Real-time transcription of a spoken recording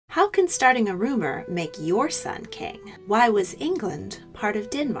How can starting a rumour make your son king? Why was England part of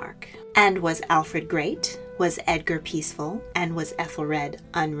Denmark? And was Alfred Great? Was Edgar Peaceful? And was Æthelred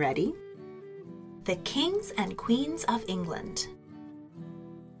Unready? The Kings and Queens of England.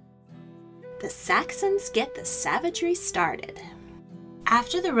 The Saxons get the savagery started.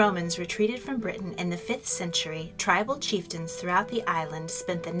 After the Romans retreated from Britain in the 5th century, tribal chieftains throughout the island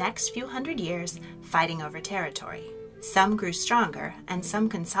spent the next few hundred years fighting over territory. Some grew stronger, and some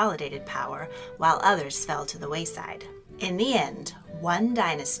consolidated power, while others fell to the wayside. In the end, one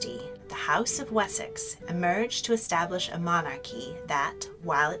dynasty, the House of Wessex, emerged to establish a monarchy that,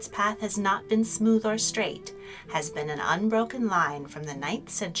 while its path has not been smooth or straight, has been an unbroken line from the 9th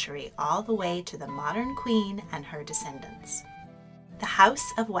century all the way to the modern queen and her descendants. The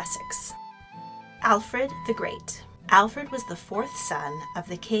House of Wessex. Alfred the Great. Alfred was the 4th son of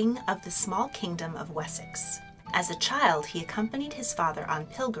the king of the small kingdom of Wessex. As a child, he accompanied his father on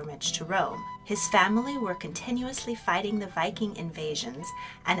pilgrimage to Rome. His family were continuously fighting the Viking invasions,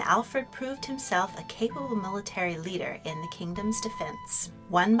 and Alfred proved himself a capable military leader in the kingdom's defense.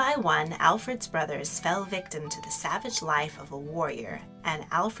 One by one, Alfred's brothers fell victim to the savage life of a warrior, and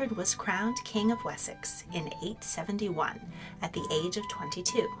Alfred was crowned King of Wessex in 871 at the age of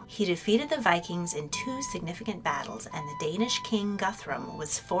 22. He defeated the Vikings in 2 significant battles, and the Danish king Guthrum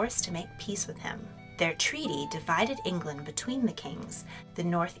was forced to make peace with him. Their treaty divided England between the kings, the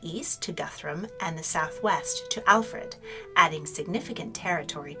northeast to Guthrum and the southwest to Alfred, adding significant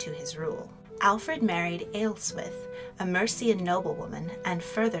territory to his rule. Alfred married Aelswith, a Mercian noblewoman, and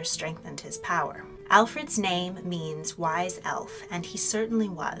further strengthened his power. Alfred's name means wise elf, and he certainly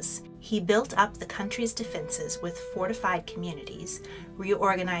was. He built up the country's defenses with fortified communities,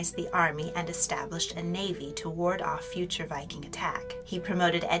 reorganized the army, and established a navy to ward off future Viking attack. He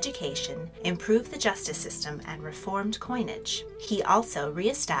promoted education, improved the justice system, and reformed coinage. He also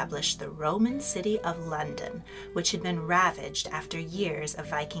re-established the Roman city of London, which had been ravaged after years of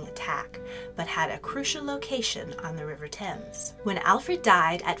Viking attack, but had a crucial location on the River Thames. When Alfred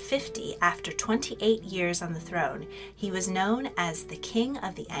died at 50 after 28 years on the throne, he was known as the King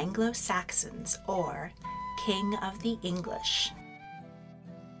of the Anglo Saxons, or King of the English.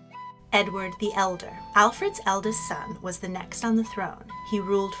 Edward the Elder. Alfred's eldest son was the next on the throne. He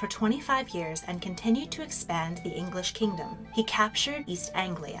ruled for 25 years and continued to expand the English kingdom. He captured East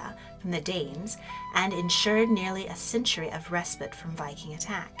Anglia from the Danes and ensured nearly a century of respite from Viking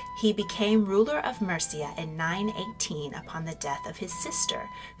attack. He became ruler of Mercia in 918 upon the death of his sister,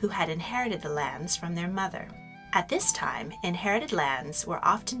 who had inherited the lands from their mother. At this time, inherited lands were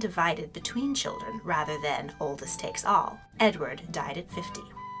often divided between children rather than oldest takes all. Edward died at 50.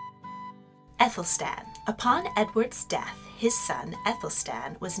 Æthelstan. Upon Edward's death, his son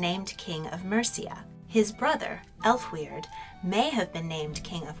Æthelstan was named King of Mercia. His brother, Ælfweard, may have been named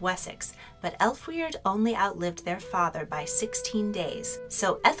King of Wessex, but Ælfweard only outlived their father by 16 days,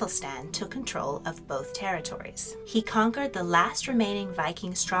 so Æthelstan took control of both territories. He conquered the last remaining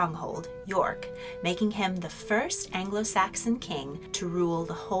Viking stronghold, York, making him the first Anglo-Saxon king to rule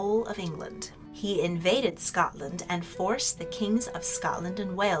the whole of England. He invaded Scotland and forced the kings of Scotland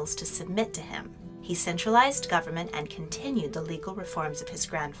and Wales to submit to him. He centralized government and continued the legal reforms of his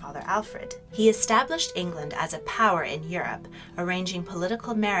grandfather Alfred. He established England as a power in Europe, arranging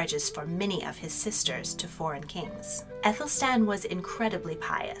political marriages for many of his sisters to foreign kings. Æthelstan was incredibly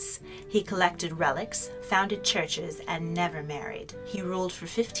pious. He collected relics, founded churches, and never married. He ruled for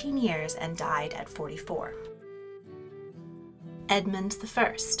 15 years and died at 44. Edmund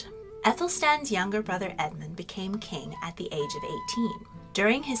I. Æthelstan's younger brother Edmund became king at the age of 18.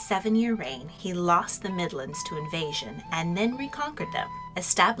 During his 7-year reign, he lost the Midlands to invasion and then reconquered them,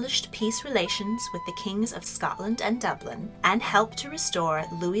 established peace relations with the kings of Scotland and Dublin, and helped to restore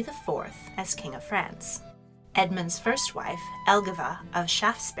Louis IV as King of France. Edmund's first wife, Elgiva of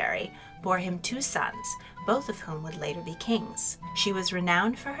Shaftesbury, bore him 2 sons, both of whom would later be kings. She was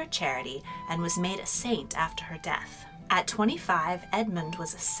renowned for her charity and was made a saint after her death. At 25, Edmund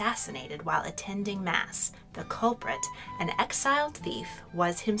was assassinated while attending Mass. The culprit, an exiled thief,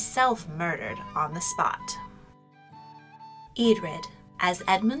 was himself murdered on the spot. Eadred. As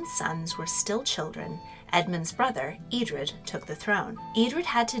Edmund's sons were still children, Edmund's brother, Eadred, took the throne. Eadred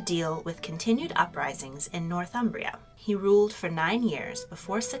had to deal with continued uprisings in Northumbria. He ruled for 9 years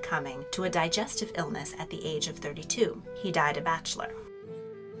before succumbing to a digestive illness at the age of 32. He died a bachelor.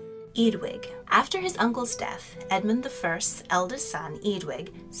 Eadwig. After his uncle's death, Edmund I's eldest son, Eadwig,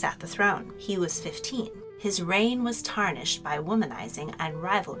 sat the throne. He was 15. His reign was tarnished by womanizing and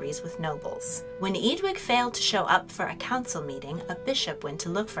rivalries with nobles. When Eadwig failed to show up for a council meeting, a bishop went to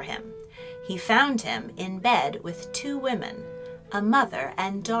look for him. He found him in bed with 2 women, a mother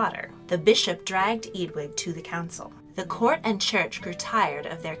and daughter. The bishop dragged Eadwig to the council. The court and church grew tired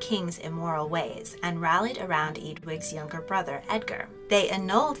of their king's immoral ways and rallied around Eadwig's younger brother, Edgar. They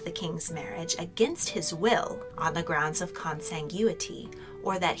annulled the king's marriage against his will on the grounds of consanguinity,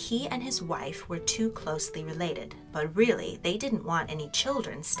 or that he and his wife were too closely related. But really, they didn't want any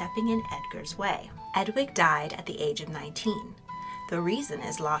children stepping in Edgar's way. Eadwig died at the age of 19. The reason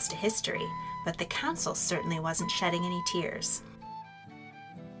is lost to history, but the council certainly wasn't shedding any tears.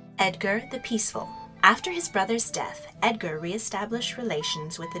 Edgar the Peaceful. After his brother's death, Edgar re-established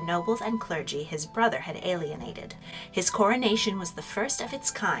relations with the nobles and clergy his brother had alienated. His coronation was the first of its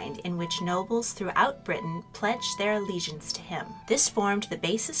kind in which nobles throughout Britain pledged their allegiance to him. This formed the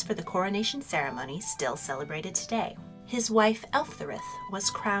basis for the coronation ceremony still celebrated today. His wife Æthelred was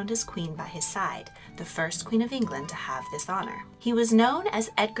crowned as queen by his side, the first queen of England to have this honor. He was known as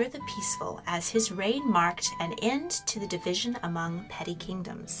Edgar the Peaceful, as his reign marked an end to the division among petty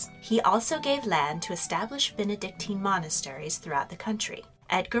kingdoms. He also gave land to establish Benedictine monasteries throughout the country.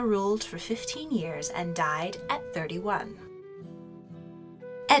 Edgar ruled for 15 years and died at 31.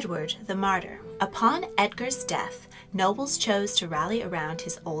 Edward the Martyr. Upon Edgar's death, nobles chose to rally around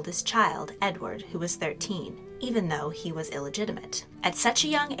his oldest child, Edward, who was 13, even though he was illegitimate. At such a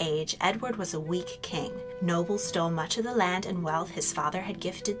young age, Edward was a weak king. Nobles stole much of the land and wealth his father had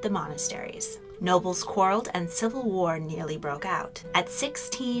gifted the monasteries. Nobles quarreled and civil war nearly broke out. At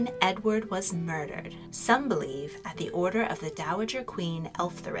 16, Edward was murdered, some believe at the order of the Dowager Queen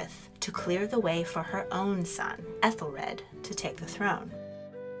Æthelred, to clear the way for her own son, Æthelred, to take the throne.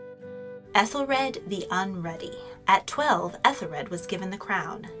 Æthelred the Unready. At 12, Æthelred was given the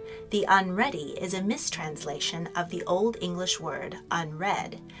crown. The Unready is a mistranslation of the Old English word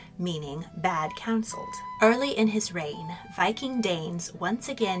unread, meaning bad counseled. Early in his reign, Viking Danes once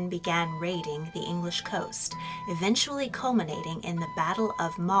again began raiding the English coast, eventually culminating in the Battle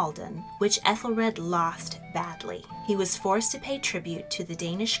of Maldon, which Æthelred lost badly. He was forced to pay tribute to the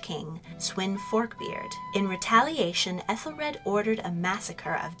Danish king, Sweyn Forkbeard. In retaliation, Æthelred ordered a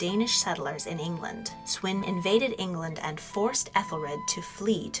massacre of Danish settlers in England. Sweyn invaded England and forced Æthelred to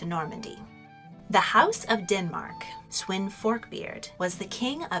flee to Normandy. The House of Denmark, Sweyn Forkbeard, was the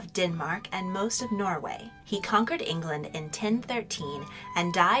king of Denmark and most of Norway. He conquered England in 1013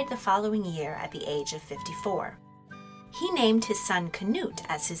 and died the following year at the age of 54. He named his son Cnut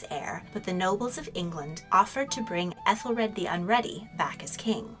as his heir, but the nobles of England offered to bring Æthelred the Unready back as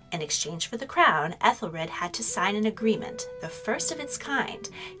king. In exchange for the crown, Æthelred had to sign an agreement, the first of its kind,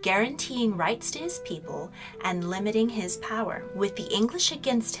 guaranteeing rights to his people and limiting his power. With the English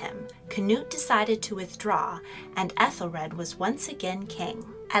against him, Cnut decided to withdraw, and Æthelred was once again king,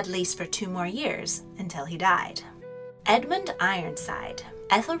 at least for 2 more years, until he died. Edmund Ironside.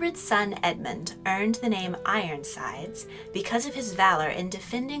 Æthelred's son Edmund earned the name Ironsides because of his valor in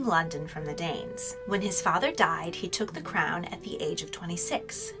defending London from the Danes. When his father died, he took the crown at the age of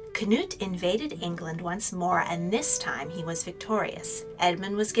 26. Cnut invaded England once more, and this time he was victorious.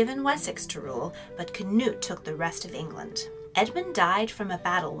 Edmund was given Wessex to rule, but Cnut took the rest of England. Edmund died from a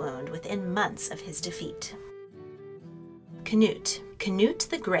battle wound within months of his defeat. Cnut. Cnut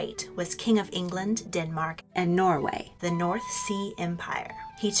the Great was king of England, Denmark, and Norway, the North Sea Empire.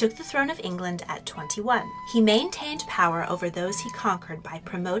 He took the throne of England at 21. He maintained power over those he conquered by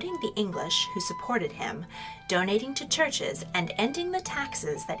promoting the English who supported him, donating to churches, and ending the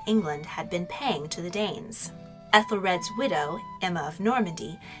taxes that England had been paying to the Danes. Æthelred's widow, Emma of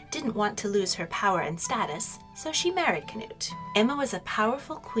Normandy, didn't want to lose her power and status, so she married Cnut. Emma was a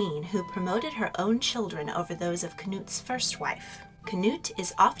powerful queen who promoted her own children over those of Cnut's first wife. Cnut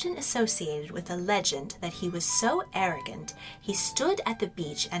is often associated with a legend that he was so arrogant he stood at the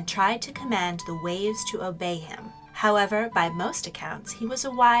beach and tried to command the waves to obey him. However, by most accounts, he was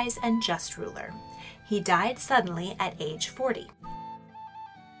a wise and just ruler. He died suddenly at age 40.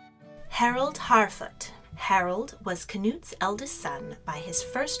 Harold Harefoot. Harold was Cnut's eldest son by his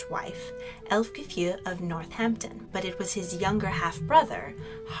first wife, Ælfgifu of Northampton, but it was his younger half-brother,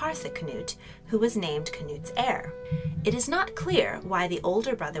 Harthacnut, who was named Cnut's heir. It is not clear why the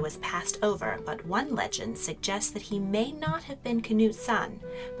older brother was passed over, but one legend suggests that he may not have been Cnut's son,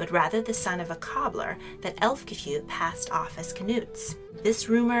 but rather the son of a cobbler that Ælfgifu passed off as Cnut's. This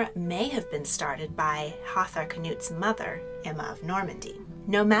rumor may have been started by Harthacnut's mother, Emma of Normandy.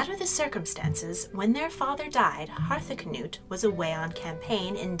 No matter the circumstances, when their father died, Harthacnut was away on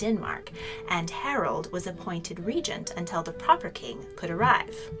campaign in Denmark, and Harold was appointed regent until the proper king could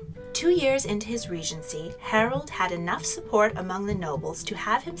arrive. 2 years into his regency, Harold had enough support among the nobles to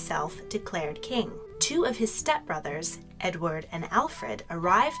have himself declared king. Two of his stepbrothers, Edward and Alfred,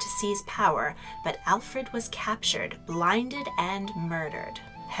 arrived to seize power, but Alfred was captured, blinded, and murdered.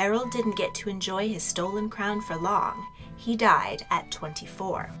 Harold didn't get to enjoy his stolen crown for long. He died at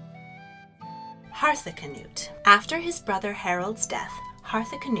 24. Harthacnut. After his brother Harold's death,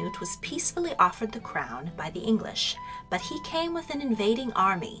 Harthacnut was peacefully offered the crown by the English, but he came with an invading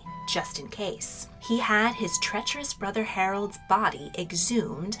army, just in case. He had his treacherous brother Harold's body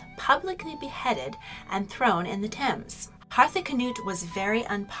exhumed, publicly beheaded, and thrown in the Thames. Harthacnut was very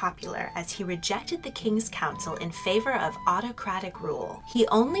unpopular as he rejected the king's counsel in favor of autocratic rule. He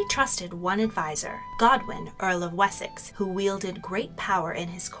only trusted one advisor, Godwin, Earl of Wessex, who wielded great power in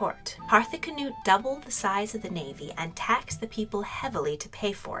his court. Harthacnut doubled the size of the navy and taxed the people heavily to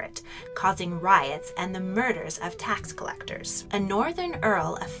pay for it, causing riots and the murders of tax collectors. A northern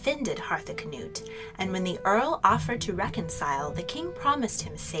earl offended Harthacnut, and when the earl offered to reconcile, the king promised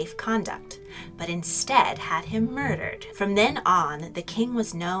him safe conduct, but instead had him murdered. From then on, the king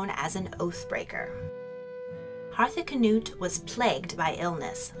was known as an oath-breaker. Harthacnut was plagued by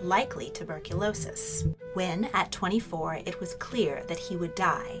illness, likely tuberculosis. When, at 24, it was clear that he would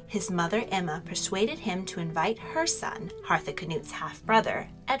die, his mother Emma persuaded him to invite her son, Harthacnut's half-brother,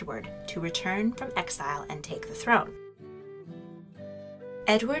 Edward, to return from exile and take the throne.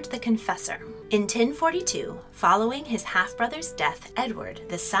 Edward the Confessor. In 1042, following his half-brother's death, Edward,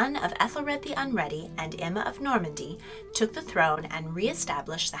 the son of Æthelred the Unready and Emma of Normandy, took the throne and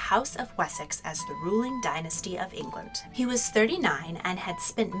re-established the House of Wessex as the ruling dynasty of England. He was 39 and had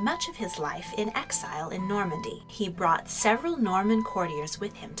spent much of his life in exile in Normandy. He brought several Norman courtiers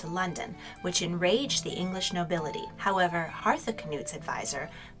with him to London, which enraged the English nobility. However, Harthacnut's advisor,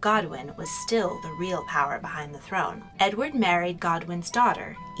 Godwin, was still the real power behind the throne. Edward married Godwin's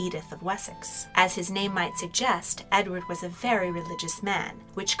daughter, Edith of Wessex. As his name might suggest, Edward was a very religious man,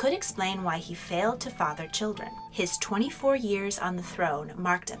 which could explain why he failed to father children. His 24 years on the throne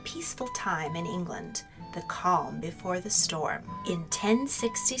marked a peaceful time in England, the calm before the storm. In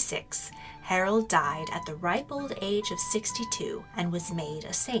 1066, Harold died at the ripe old age of 62 and was made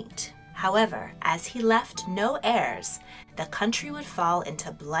a saint. However, as he left no heirs, the country would fall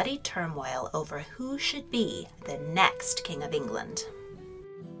into bloody turmoil over who should be the next King of England.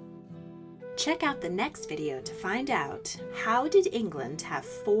 Check out the next video to find out, how did England have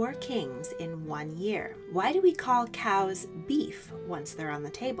 4 kings in 1 year? Why do we call cows beef once they're on the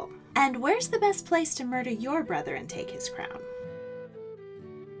table? And where's the best place to murder your brother and take his crown?